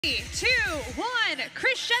3, 2, 1,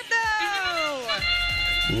 crescendo!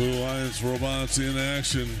 Blue Lions robots in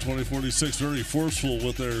action. 2046 very forceful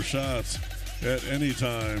with their shots at any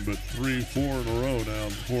time, but 3-4 in a row now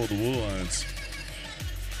for the Blue Lions.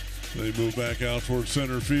 They move back out towards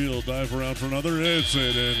center field, dive around for another. It's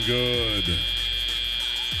in and good.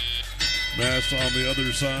 Matched on the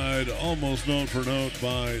other side, almost note for note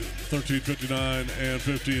by 13:59 and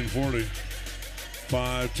 15:40.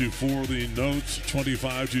 5-4 the notes,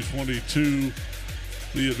 25-22.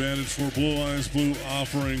 The advantage for Blue Lions. Blue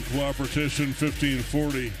offering cooperation,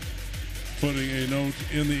 15:40. Putting a note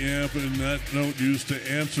in the amp, and that note used to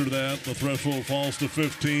answer that. The threshold falls to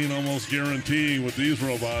 15, almost guaranteeing with these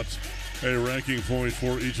robots a ranking point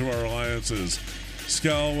for each of our alliances.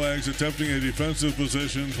 Scalawags attempting a defensive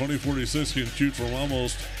position. 2046 can shoot from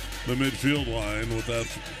almost the midfield line with that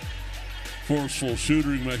forceful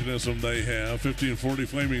shooting mechanism they have. 1540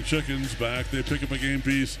 Flaming Chickens back. They pick up a game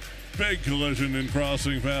piece. Big collision in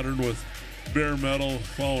crossing pattern with Bare Metal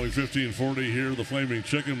following 1540 here. The Flaming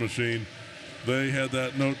Chicken Machine. They had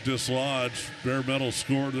that note dislodged. Bare Metal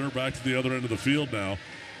scored. They're back to the other end of the field now.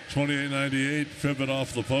 2898 pivot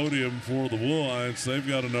off the podium for the Blue Lions. They've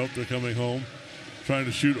got a note. They're coming home. Trying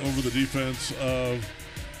to shoot over the defense of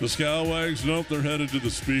the Scalawags. Nope, they're headed to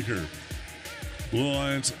the speaker. Blue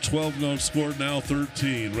Lions 12 notes scored, now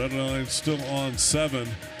 13. Red Lions still on 7.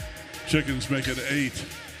 Chickens make it 8.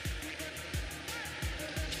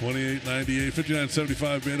 2898,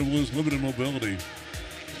 5975 Beta Blues, limited mobility.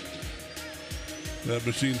 That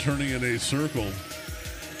machine turning in a circle.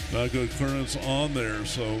 Not good clearance on there,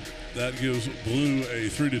 so that gives Blue a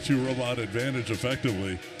 3-2 robot advantage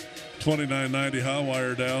effectively. 2990 hot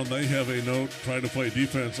wire down. They have a note trying to play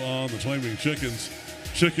defense on the Flaming Chickens.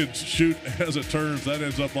 Chickens shoot as it turns. That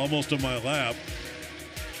ends up almost in my lap.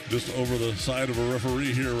 Just over the side of a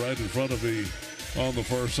referee here right in front of me on the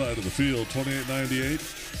far side of the field. 2898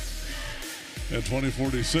 and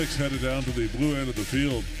 2046 headed down to the blue end of the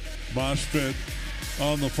field. Mosh pit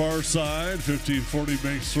on the far side. 1540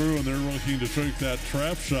 makes through, and they're looking to trick that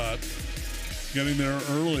trap shot. Getting there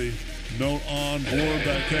early. Note on board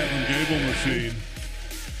that Catlin Gable machine.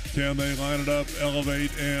 Can they line it up,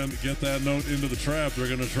 elevate, and get that note into the trap? They're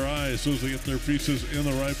going to try as soon as they get their pieces in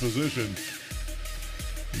the right position.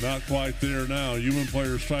 Not quite there now. Human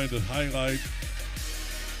players trying to highlight.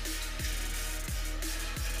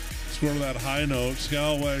 Score that high note.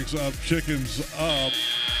 Scalawags up, Chickens up.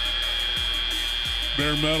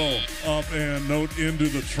 Bare Metal up and note into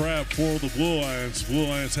the trap for the Blue Lions. Blue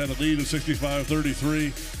Lions had a lead of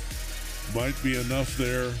 65-33. Might be enough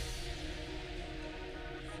there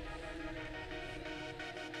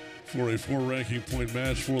for a 4 ranking point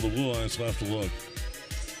match for the Blue Lions. We'll have to look.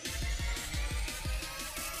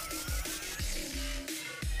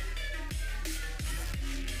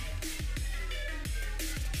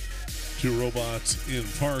 Two robots in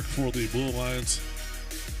park for the Blue Lions.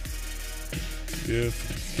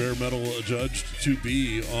 If Bare Metal adjudged to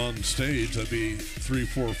be on stage, that'd be 3,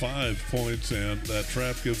 4, 5 points, and that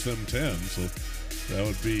trap gives them 10. So that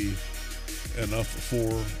would be enough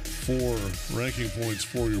for 4 ranking points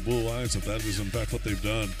for your Blue Lions, if that is in fact what they've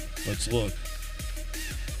done. Let's look.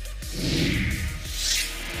 Here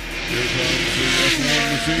comes the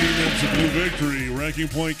F1 machine. It's a blue victory. Ranking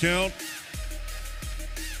point count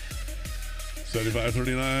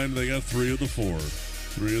 75-39. They got 3 of the 4.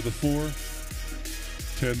 3 of the 4.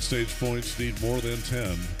 10 stage points, need more than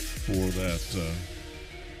 10 for that.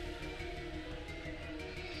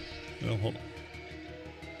 Well, hold on.